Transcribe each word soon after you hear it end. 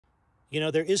You know,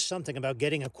 there is something about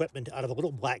getting equipment out of a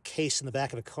little black case in the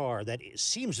back of a car that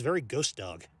seems very ghost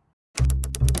dog.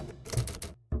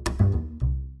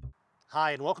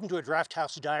 Hi, and welcome to a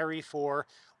Drafthouse Diary for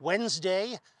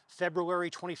Wednesday,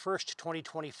 February 21st,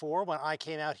 2024, when I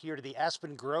came out here to the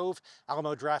Aspen Grove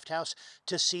Alamo Drafthouse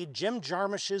to see Jim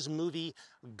Jarmusch's movie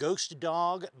Ghost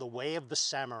Dog: The Way of the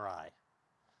Samurai.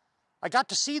 I got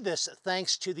to see this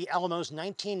thanks to the Alamo's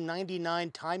 1999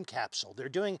 time capsule. They're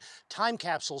doing time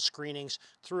capsule screenings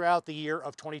throughout the year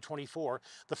of 2024.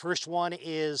 The first one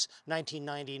is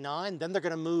 1999, then they're going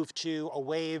to move to a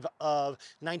wave of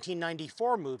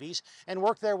 1994 movies and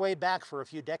work their way back for a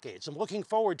few decades. I'm looking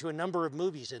forward to a number of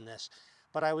movies in this,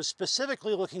 but I was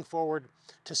specifically looking forward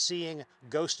to seeing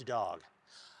Ghost Dog.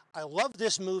 I love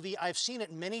this movie. I've seen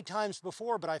it many times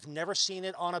before, but I've never seen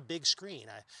it on a big screen.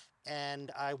 And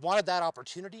I wanted that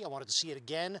opportunity. I wanted to see it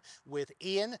again with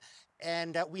Ian,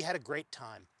 and we had a great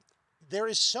time. There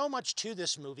is so much to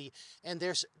this movie, and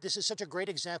this is such a great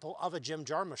example of a Jim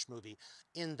Jarmusch movie,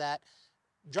 in that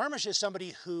Jarmusch is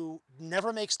somebody who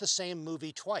never makes the same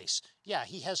movie twice. Yeah,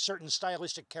 he has certain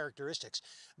stylistic characteristics,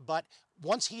 but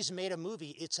once he's made a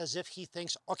movie, it's as if he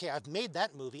thinks, okay, I've made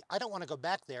that movie. I don't want to go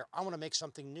back there. I want to make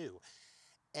something new.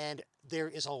 And there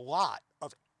is a lot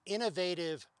of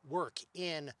innovative work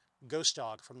in Ghost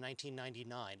Dog from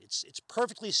 1999. It's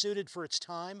perfectly suited for its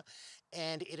time,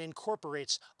 and it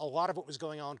incorporates a lot of what was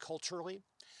going on culturally.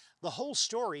 The whole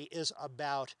story is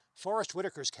about Forrest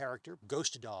Whitaker's character,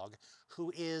 Ghost Dog,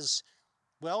 who is,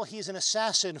 well, he's an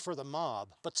assassin for the mob,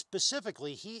 but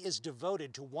specifically he is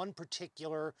devoted to one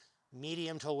particular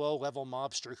medium to low level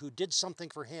mobster who did something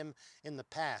for him in the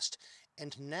past.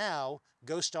 And now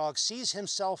Ghost Dog sees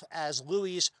himself as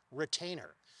Louis's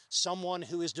retainer, someone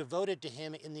who is devoted to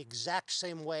him in the exact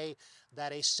same way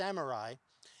that a samurai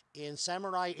in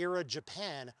samurai-era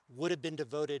Japan would have been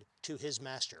devoted to his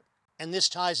master. And this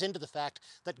ties into the fact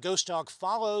that Ghost Dog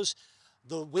follows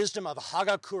the wisdom of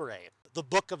Hagakure, the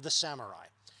Book of the Samurai.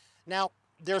 Now,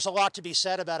 there's a lot to be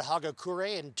said about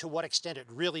Hagakure and to what extent it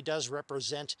really does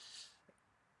represent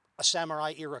a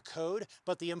samurai-era code,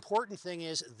 but the important thing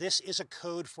is this is a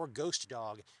code for Ghost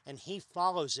Dog, and he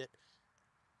follows it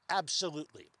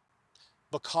absolutely.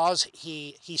 Because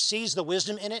he sees the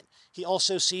wisdom in it, he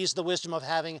also sees the wisdom of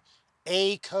having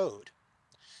a code.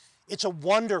 It's a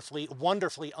wonderfully,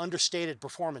 wonderfully understated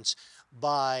performance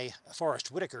by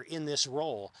Forrest Whitaker in this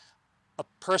role. A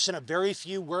person of very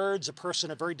few words, a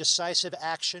person of very decisive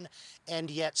action, and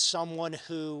yet someone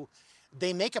who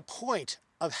they make a point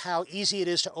of how easy it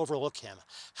is to overlook him,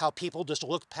 how people just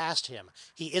look past him.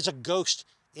 He is a ghost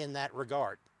in that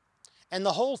regard. And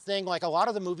the whole thing, like a lot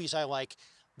of the movies I like,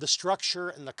 the structure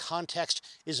and the context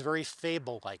is very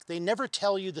fable-like. They never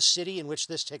tell you the city in which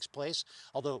this takes place,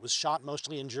 although it was shot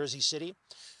mostly in Jersey City.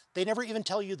 They never even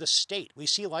tell you the state. We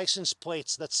see license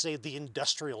plates that say the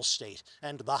industrial state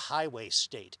and the highway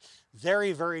state.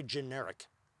 Very, very generic.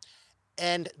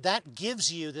 And that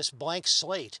gives you this blank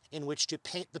slate in which to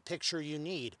paint the picture you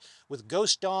need. With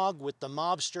Ghost Dog, with the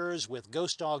mobsters, with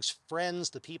Ghost Dog's friends,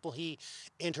 the people he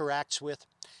interacts with.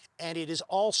 And it is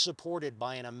all supported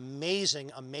by an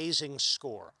amazing, amazing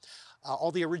score. All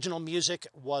the original music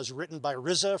was written by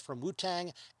RZA from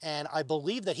Wu-Tang, and I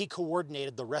believe that he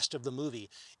coordinated the rest of the movie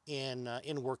in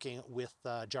working with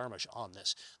Jarmusch on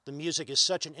this. The music is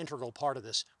such an integral part of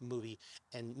this movie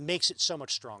and makes it so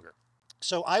much stronger.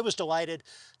 So I was delighted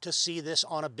to see this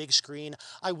on a big screen.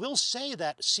 I will say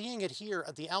that seeing it here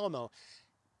at the Alamo,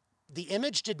 the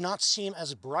image did not seem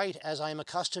as bright as I am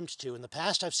accustomed to. In the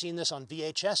past, I've seen this on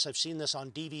VHS, I've seen this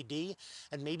on DVD,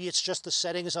 and maybe it's just the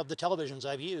settings of the televisions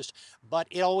I've used, but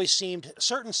it always seemed,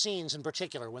 certain scenes in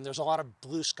particular, when there's a lot of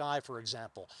blue sky, for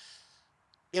example,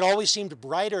 it always seemed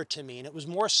brighter to me, and it was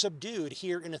more subdued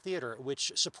here in a theater,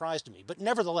 which surprised me. But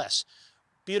nevertheless,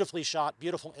 beautifully shot,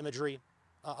 beautiful imagery,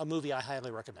 a movie I highly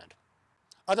recommend.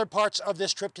 Other parts of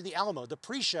this trip to the Alamo, the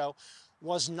pre-show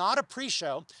was not a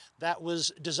pre-show that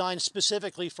was designed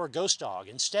specifically for Ghost Dog.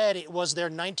 Instead, it was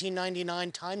their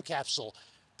 1999 time capsule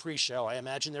pre-show. I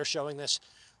imagine they're showing this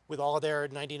with all of their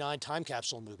 99 time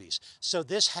capsule movies. So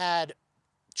this had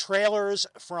trailers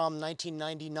from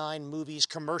 1999 movies,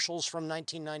 commercials from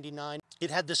 1999. It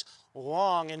had this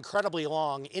long, incredibly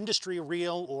long industry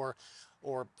reel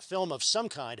or film of some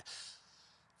kind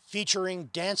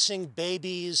featuring dancing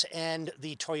babies and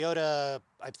the Toyota,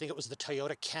 I think it was the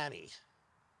Toyota Camry,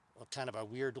 kind of a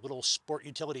weird little sport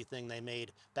utility thing they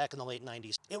made back in the late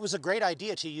 90s. It was a great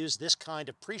idea to use this kind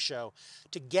of pre-show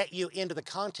to get you into the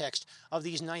context of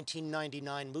these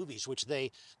 1999 movies, which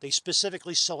they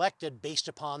specifically selected based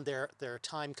upon their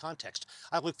time context.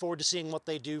 I look forward to seeing what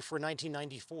they do for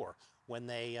 1994 when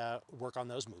they work on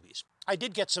those movies. I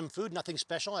did get some food, nothing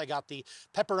special. I got the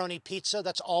pepperoni pizza.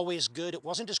 That's always good. It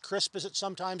wasn't as crisp as it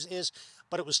sometimes is,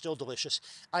 but it was still delicious.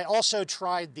 I also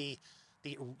tried the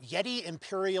Yeti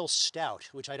Imperial Stout,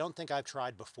 which I don't think I've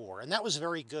tried before. And that was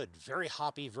very good, very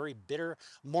hoppy, very bitter,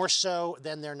 more so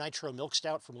than their Nitro Milk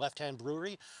Stout from Left Hand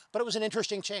Brewery. But it was an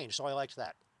interesting change, so I liked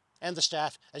that. And the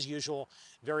staff, as usual,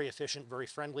 very efficient, very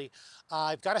friendly.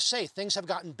 I've got to say, things have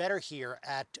gotten better here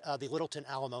at the Littleton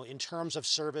Alamo in terms of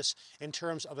service, in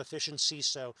terms of efficiency,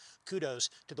 so kudos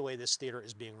to the way this theater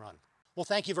is being run. Well,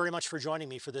 thank you very much for joining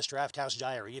me for this Drafthouse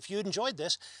Diary. If you enjoyed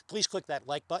this, please click that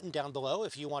like button down below.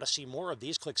 If you want to see more of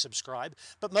these, click subscribe.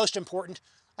 But most important,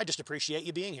 I just appreciate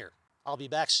you being here. I'll be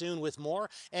back soon with more,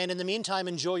 and in the meantime,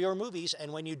 enjoy your movies,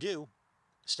 and when you do,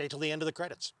 stay till the end of the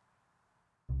credits.